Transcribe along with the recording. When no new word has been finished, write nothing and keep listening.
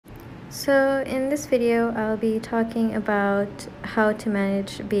So in this video, I'll be talking about how to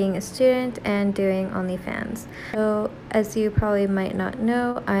manage being a student and doing OnlyFans. So as you probably might not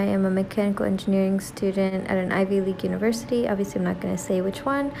know, I am a mechanical engineering student at an Ivy League university. Obviously, I'm not going to say which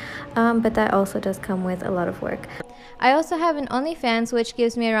one, but that also does come with a lot of work. I also have an OnlyFans, which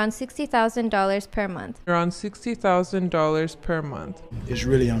gives me around $60,000 per month. Around $60,000 per month. It's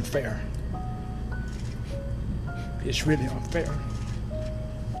really unfair. It's really unfair.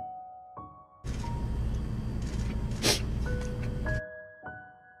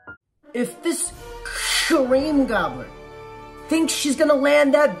 If this Kareem gobbler thinks she's gonna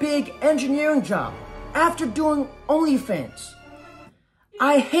land that big engineering job after doing OnlyFans,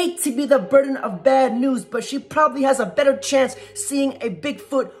 I hate to be the burden of bad news, but she probably has a better chance seeing a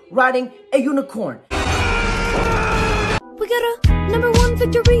Bigfoot riding a unicorn. We got a #1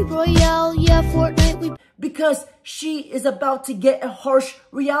 victory royale, yeah, Fortnite. Because she is about to get a harsh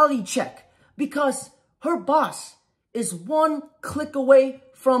reality check. Because her boss is one click away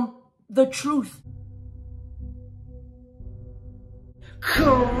from the truth.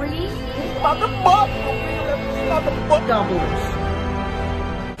 Kareem gobblers.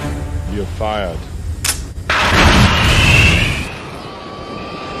 You're fired.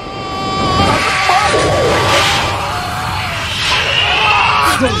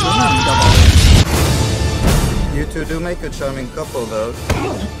 You two do make a charming couple, though.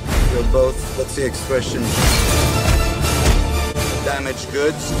 You're both, what's the expression? Damaged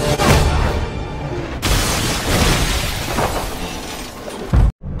goods.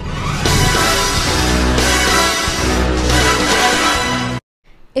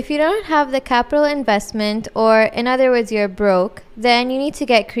 If you don't have the capital investment, or in other words, you're broke, then you need to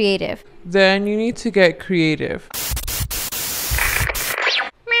get creative.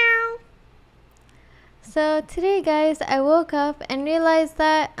 So today, guys, I woke up and realized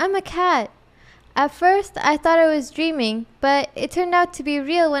that I'm a cat. At first, I thought I was dreaming, but it turned out to be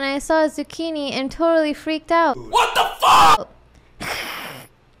real when I saw a zucchini and totally freaked out. What the fuck?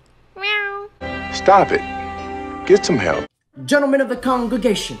 Meow. Stop it. Get some help. Gentlemen of the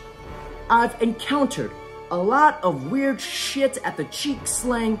congregation, I've encountered a lot of weird shit at the cheek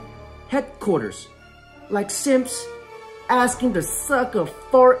slang headquarters, like simps asking to suck a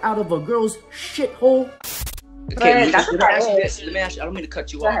fart out of a girl's shithole. Okay, let me ask you this. Let me ask you, I don't mean to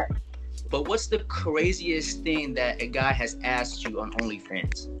cut you off, but what's the craziest thing that a guy has asked you on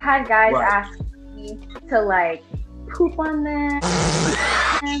OnlyFans? I had guys ask me to like poop on them.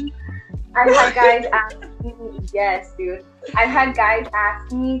 I've had guys ask me, yes, dude. I've had guys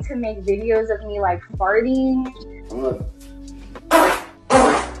ask me to make videos of me like farting.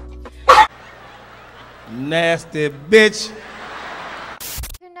 Nasty bitch.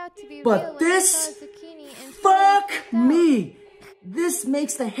 But this, fuck me. This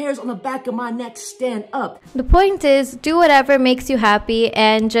makes the hairs on the back of my neck stand up. The point is, do whatever makes you happy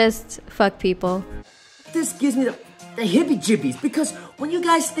and just fuck people. This gives me the hippie-jibbies, because when you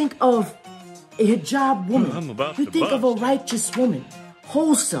guys think of a hijab woman, you think of a righteous woman,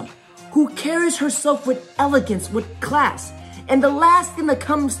 wholesome, who carries herself with elegance, with class. And the last thing that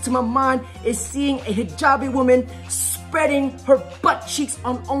comes to my mind is seeing a hijabi woman spreading her butt cheeks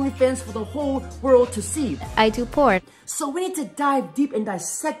on OnlyFans for the whole world to see. I do porn. So we need to dive deep and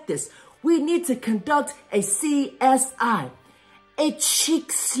dissect this. We need to conduct a CSI, a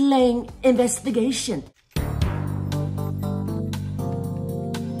cheek slang investigation.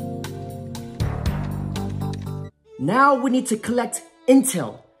 Now we need to collect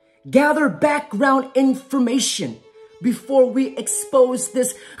intel, gather background information before we expose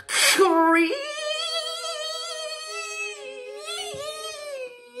this Kareem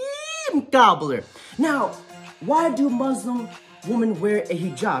gobbler. Now, why do Muslim women wear a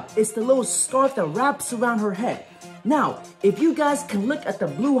hijab? It's the little scarf that wraps around her head. Now, if you guys can look at the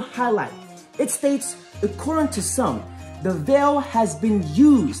blue highlight, it states, according to some, the veil has been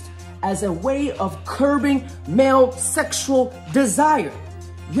used as a way of curbing male sexual desire,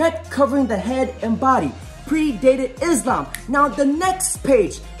 yet covering the head and body predated Islam. Now the next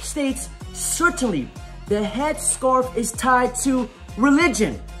page states, certainly the headscarf is tied to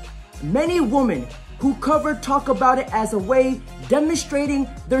religion. Many women who cover talk about it as a way demonstrating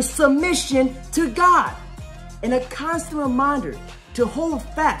their submission to God, and a constant reminder to hold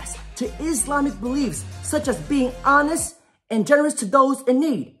fast to Islamic beliefs such as being honest and generous to those in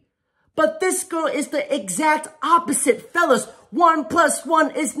need. But this girl is the exact opposite, fellas. 1 +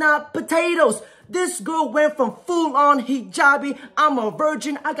 1 is not potatoes. This girl went from full-on hijabi, I'm a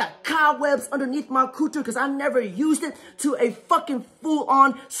virgin, I got cobwebs underneath my cooter because I never used it, to a fucking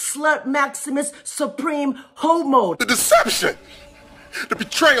full-on slut maximus supreme hoe mode. The deception! The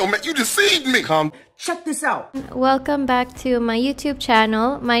betrayal, man. You deceived me. Check this out. Welcome back to my YouTube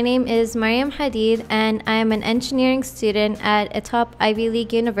channel. My name is Mariam Hadid and I am an engineering student at a top Ivy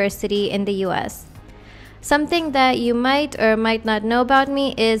League university in the US. Something that you might or might not know about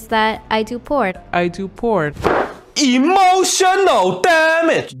me is that I do porn. I do porn. Emotional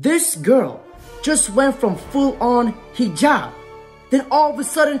damage. This girl just went from full-on hijab, then all of a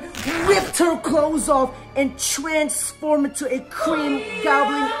sudden ripped her clothes off and transformed into a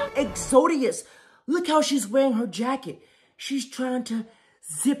cream-gobbling Exodius. Look how she's wearing her jacket. She's trying to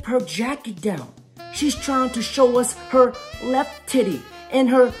zip her jacket down. She's trying to show us her left titty and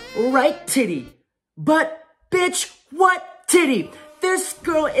her right titty. But, bitch, what titty? This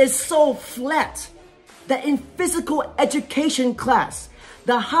girl is so flat that in physical education class,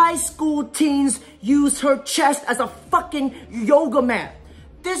 the high school teens use her chest as a fucking yoga mat.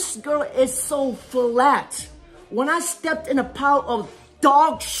 This girl is so flat. When I stepped in a pile of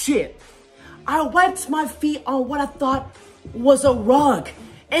dog shit, I wiped my feet on what I thought was a rug.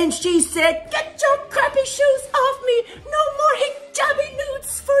 And she said, "Get your crappy shoes off me. No more hijabi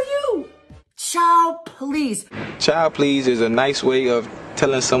nudes for you." Child, please. Child, please is a nice way of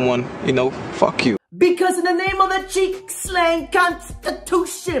telling someone, fuck you. Because in the name of the cheek slang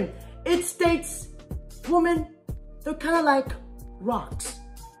constitution, it states, women, they're kind of like rocks.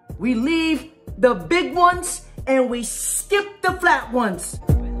 We leave the big ones and we skip the flat ones.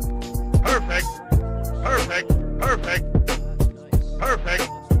 Perfect. Perfect. Perfect. Perfect.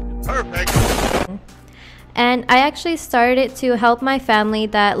 Perfect. And I actually started to help my family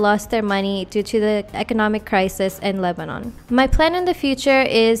that lost their money due to the economic crisis in Lebanon. My plan in the future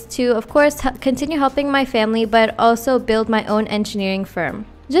is to, of course, continue helping my family, but also build my own engineering firm.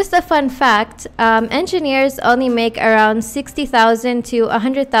 Just a fun fact, engineers only make around $60,000 to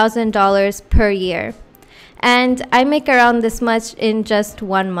 $100,000 per year. And I make around this much in just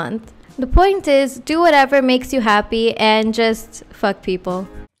 1 month. The point is, do whatever makes you happy and just fuck people.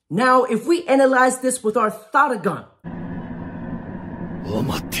 Now, if we analyze this with our thought-a-gun.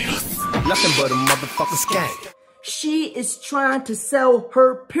 Nothing but a motherfucking skank. She is trying to sell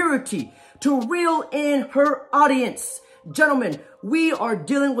her purity to reel in her audience. Gentlemen, we are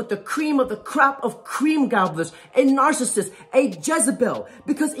dealing with the cream of the crop of cream gobblers, a narcissist, a Jezebel.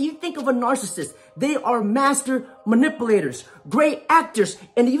 Because if you think of a narcissist, they are master manipulators, great actors.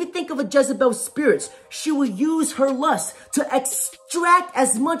 And if you think of a Jezebel spirits, she will use her lust to extract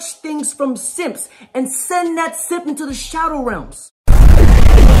as much things from simps and send that simp into the shadow realms.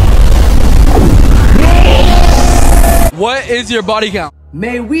 What is your body count?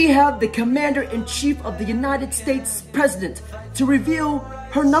 May we have the Commander-in-Chief of the United States President to reveal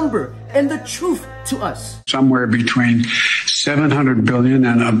her number and the truth to us. Somewhere between 700 billion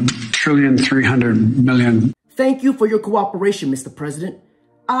and $1.3 trillion. Thank you for your cooperation, Mr. President.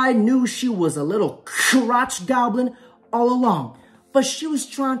 I knew she was a little crotch goblin all along, but she was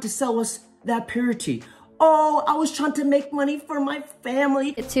trying to sell us that purity. Oh, I was trying to make money for my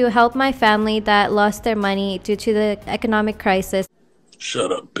family. To help my family that lost their money due to the economic crisis.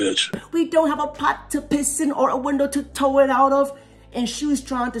 Shut up, bitch. We don't have a pot to piss in or a window to tow it out of. And she was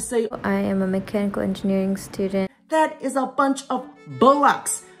trying to say, I am a mechanical engineering student. That is a bunch of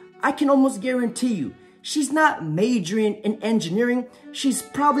bullocks. I can almost guarantee you, she's not majoring in engineering. She's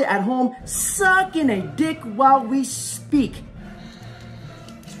probably at home sucking a dick while we speak.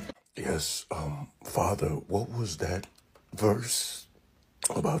 Yes, Father, what was that verse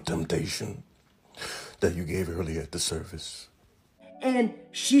about temptation that you gave earlier at the service? And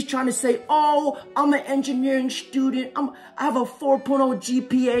she's trying to say, oh, I'm an engineering student. I have a 4.0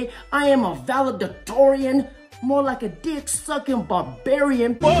 GPA. I am a valedictorian. More like a dick-sucking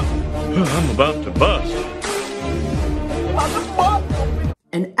barbarian. What? I'm about to bust.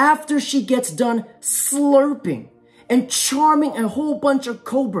 And after she gets done slurping and charming a whole bunch of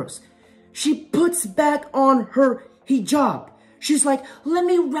cobras, she puts back on her hijab. She's like, let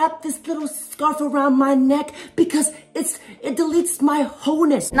me wrap this little scarf around my neck because it deletes my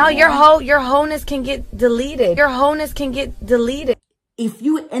wholeness. No, your wholeness can get deleted. Your wholeness can get deleted. If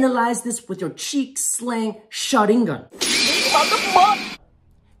you analyze this with your cheek slang shotgun,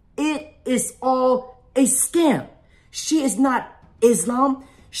 it is all a scam. She is not Islam.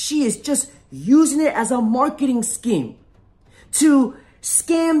 She is just using it as a marketing scheme to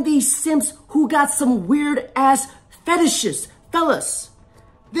scam these simps who got some weird ass fetishes. Fellas,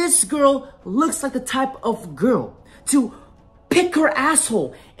 this girl looks like the type of girl to pick her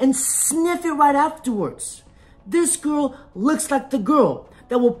asshole and sniff it right afterwards. This girl looks like the girl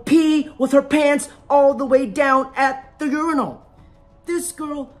that will pee with her pants all the way down at the urinal. This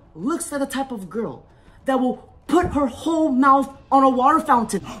girl looks like the type of girl that will put her whole mouth on a water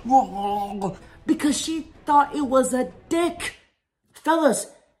fountain because she thought it was a dick. Fellas,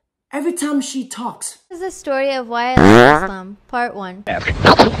 every time she talks. This is the story of why I love Islam, part 1.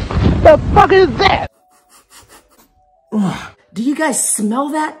 The fuck is that? Do you guys smell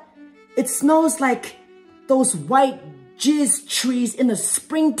that? It smells like those white jizz trees in the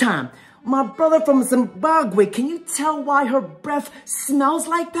springtime. My brother from Zimbabwe, can you tell why her breath smells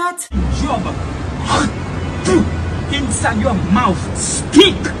like that? Inside your mouth,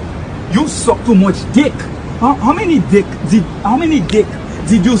 stink! You suck too much dick. How many dick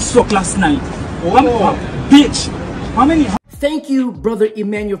did you suck last night? Bitch! How many? Thank you, brother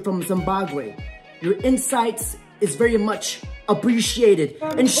Emmanuel from Zimbabwe. Your insights is very much appreciated.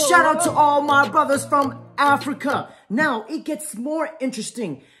 And shout out to all my brothers from Africa. Now, it gets more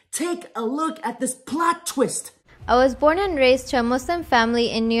interesting. Take a look at this plot twist. I was born and raised to a Muslim family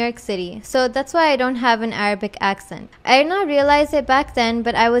in New York City, so that's why I don't have an Arabic accent. I did not realize it back then,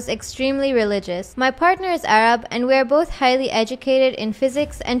 but I was extremely religious. My partner is Arab, and we are both highly educated in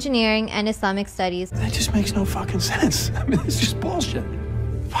physics, engineering, and Islamic studies. That just makes no fucking sense. I mean, it's just bullshit.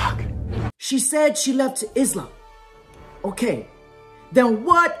 Fuck. She said she left Islam. Okay, then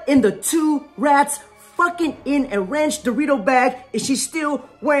what in the two rats fucking in a ranch Dorito bag is she still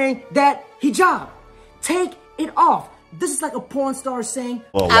wearing that hijab? Take it off. This is like a porn star saying,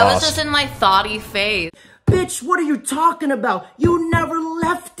 I was just in my thoughty phase. Bitch, what are you talking about? You never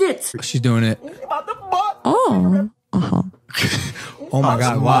left it. She's doing it. Oh. Uh-huh. Oh my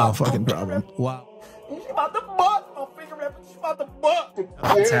god, wow, fucking problem. Wow.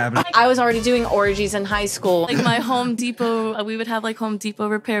 I was already doing orgies in high school. Like my Home Depot, we would have like Home Depot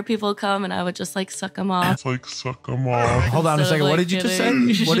repair people come and I would just like suck them off. Hold on a second, what did you just say?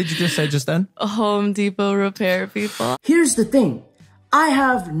 What did you just say just then? Home Depot repair people. Here's the thing. I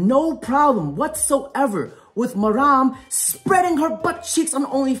have no problem whatsoever with Maram spreading her butt cheeks on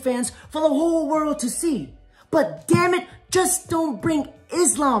OnlyFans for the whole world to see. But damn it, just don't bring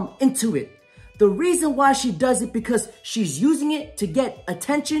Islam into it. The reason why she does it because she's using it to get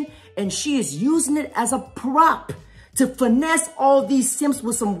attention and she is using it as a prop to finesse all these simps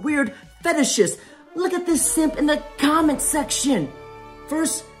with some weird fetishes. Look at this simp in the comment section.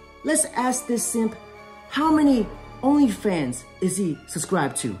 First, let's ask this simp, how many OnlyFans is he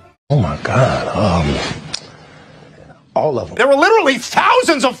subscribed to? Oh my God, all of them. There are literally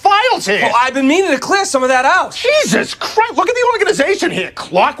thousands of files here. Oh, I've been meaning to clear some of that out. Jesus Christ, look at the organization here.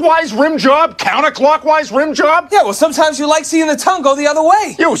 Clockwise rim job, counterclockwise rim job. Yeah, well, sometimes you like seeing the tongue go the other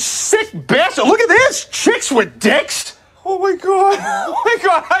way. You sick bastard. Look at this. Chicks with dicks. Oh my God. Oh my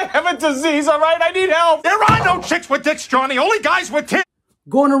God, I have a disease, all right? I need help. There are no chicks with dicks, Johnny. Only guys with tits.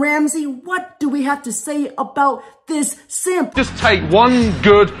 Gordon Ramsay, what do we have to say about this simp? Just take one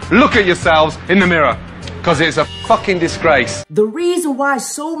good look at yourselves in the mirror. Because it's a fucking disgrace. The reason why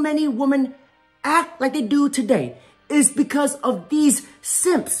so many women act like they do today is because of these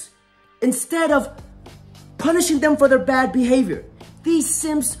simps. Instead of punishing them for their bad behavior, these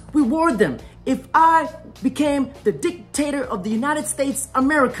simps reward them. If I became the dictator of the United States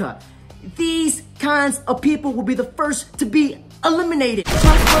America, these kinds of people will be the first to be eliminated. My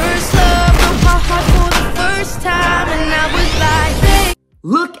first love broke my heart for the first time, and I was like, babe.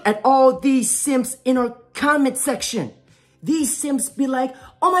 Look at all these simps in our comment section. These simps be like,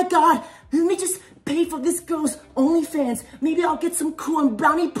 oh my God, let me just pay for this girl's OnlyFans. Maybe I'll get some cool and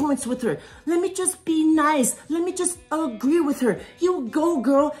brownie points with her. Let me just be nice. Let me just agree with her. You go,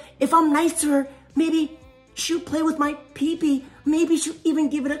 girl. If I'm nice to her, maybe she'll play with my pee-pee. Maybe she'll even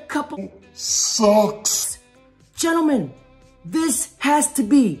give it a couple sucks. Gentlemen, this has to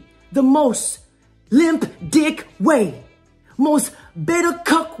be the most limp dick way. Most beta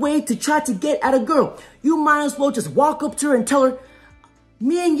cuck way to try to get at a girl. You might as well just walk up to her and tell her,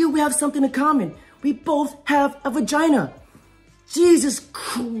 me and you, we have something in common. We both have a vagina. Jesus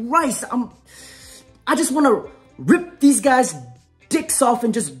Christ, I just want to rip these guys' dicks off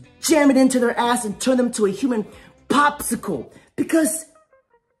and just jam it into their ass and turn them to a human popsicle. Because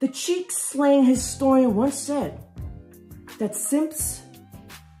the cheek slang historian once said that simps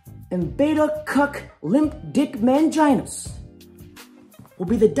and beta cuck limp dick manginas will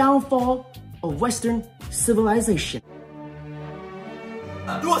be the downfall of Western civilization.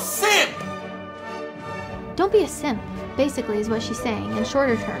 You're a simp! Don't be a simp, basically is what she's saying, in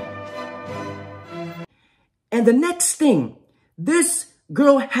shorter term. And the next thing, this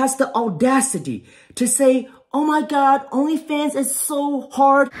girl has the audacity to say, oh my God, OnlyFans is so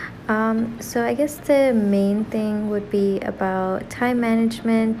hard. So I guess the main thing would be about time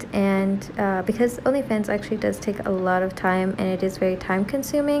management, and because OnlyFans actually does take a lot of time and it is very time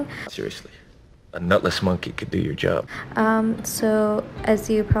consuming. Seriously, a nutless monkey could do your job. So as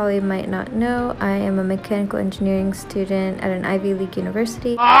you probably might not know, I am a mechanical engineering student at an Ivy League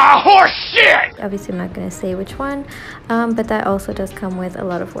university. Ah, horse shit! Obviously I'm not going to say which one, but that also does come with a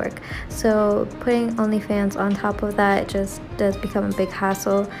lot of work. So putting OnlyFans on top of that just does become a big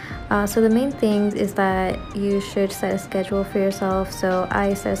hassle. So the main things is that you should set a schedule for yourself. So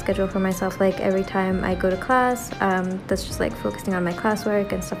I set a schedule for myself, like every time I go to class, that's just like focusing on my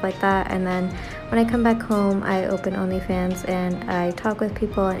classwork and stuff like that. And then when I come back home, I open OnlyFans and I talk with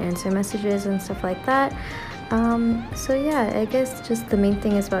people and answer messages and stuff like that. So yeah, I guess just the main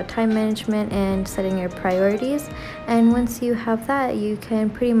thing is about time management and setting your priorities. And once you have that, you can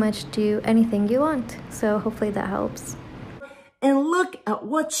pretty much do anything you want. So hopefully that helps. And look at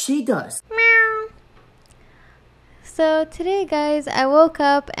what she does. Meow. So today, guys, I woke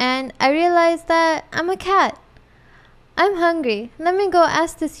up and I realized that I'm a cat. I'm hungry. Let me go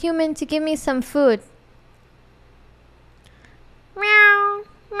ask this human to give me some food. Meow,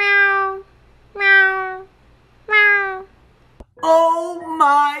 meow, meow, meow. Oh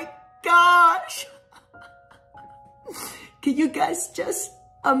my gosh! Can you guys just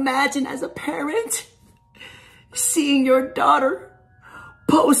imagine as a parent seeing your daughter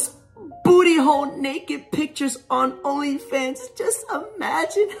post booty hole naked pictures on OnlyFans? Just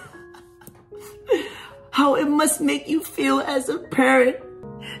imagine how it must make you feel as a parent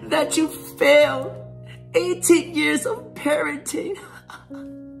that you failed. 18 years of parenting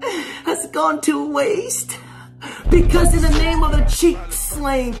has gone to waste because in the name of the cheap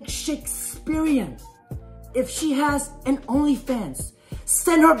slang Shakespearean, if she has an OnlyFans,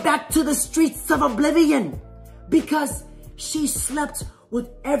 send her back to the streets of oblivion because she slept with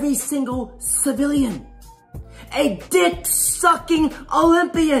every single civilian. A dick-sucking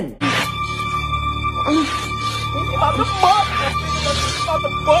Olympian.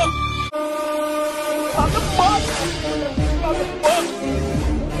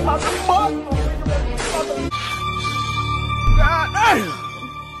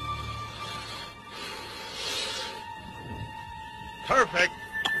 Perfect.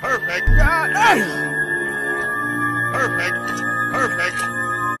 Perfect. Perfect.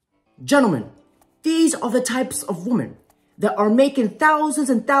 Gentlemen, these are the types of women that are making thousands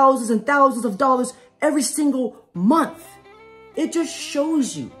and thousands and thousands of dollars every single month. It just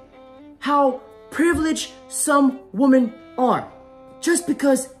shows you how privileged some women are just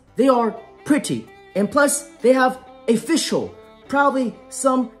because they are pretty. And plus, they have a facial, probably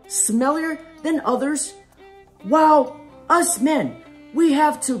some smellier than others. While us men, we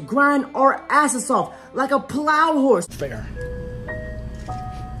have to grind our asses off like a plow horse. Fair.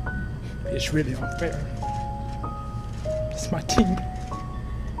 It's really unfair. It's my team.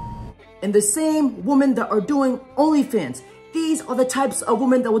 And the same women that are doing OnlyFans, these are the types of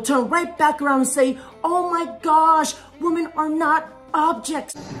women that will turn right back around and say, oh my gosh, women are not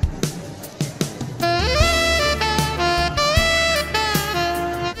objects.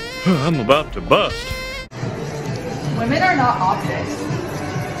 I'm about to bust. Women are not objects.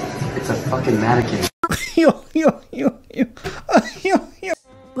 It's a fucking mannequin.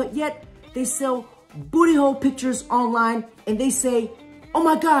 But yet, they sell booty hole pictures online and they say, oh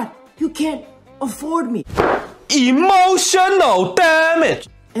my God, you can't afford me. Emotional damage.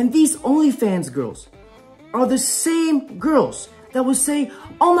 And these OnlyFans girls are the same girls that will say,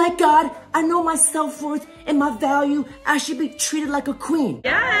 oh my God, I know my self-worth and my value. I should be treated like a queen.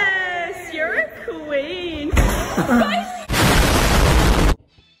 Yes, you're a queen.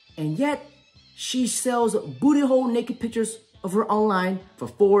 And yet, she sells booty hole naked pictures of her online for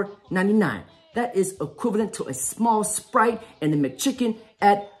 $4.99. That is equivalent to a small Sprite and a McChicken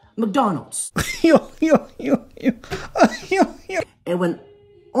at McDonald's. And when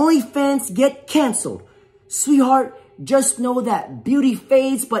OnlyFans get canceled, sweetheart, just know that beauty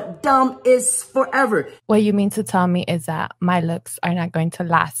fades, but dumb is forever. What you mean to tell me is that my looks are not going to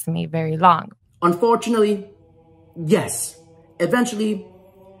last me very long. Unfortunately, yes. Eventually,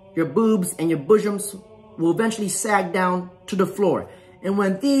 your boobs and your bosoms will eventually sag down to the floor. And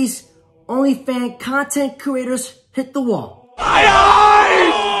when these OnlyFans content creators hit the wall,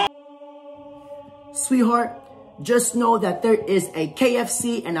 sweetheart, just know that there is a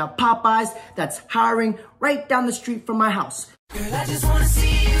KFC and a Popeyes that's hiring right down the street from my house. Girl, I just wanna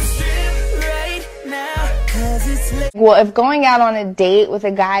see you strip right now, 'cause it's late. Well, if going out on a date with a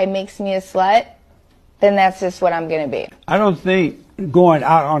guy makes me a slut, then that's just what I'm gonna be. I don't think going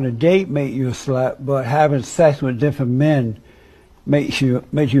out on a date makes you a slut, but having sex with different men makes you a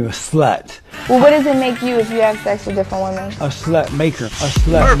slut. Well, what does it make you if you have sex with different women? A slut maker. A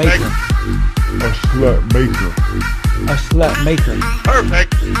slut maker. A slut maker. A slut maker.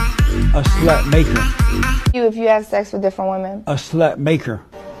 Perfect. A slut maker. You if you have sex with different women. A slut maker.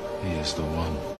 He is the one.